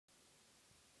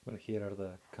Well, here are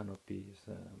the canopies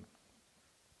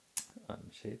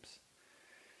shapes.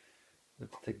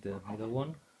 Let's take the middle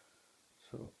one.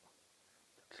 So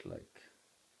it's like,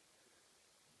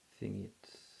 I think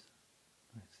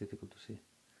it's difficult to see,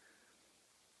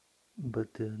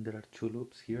 but there are two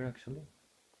loops here actually,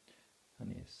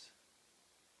 and it's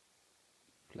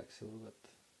flexible but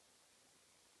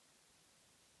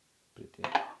pretty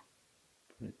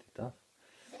tough.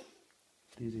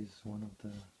 This is one of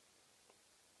the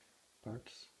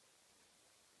parts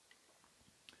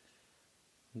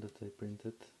that I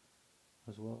printed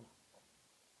as well,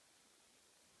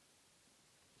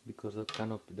 because the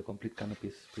canopy, the complete canopy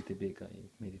is pretty big. I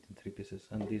made it in 3 pieces,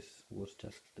 and this was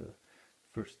just the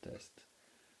first test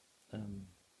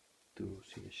to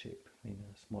see a shape in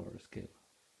a smaller scale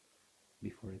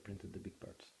before I printed the big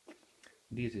parts.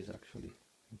 This is actually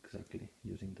exactly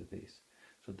using the base.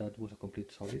 So that was a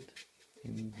complete solid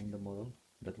in the model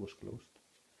that was closed,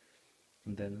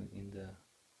 and then in the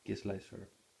key slicer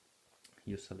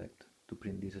you select to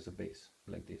print this as a base,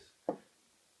 like this,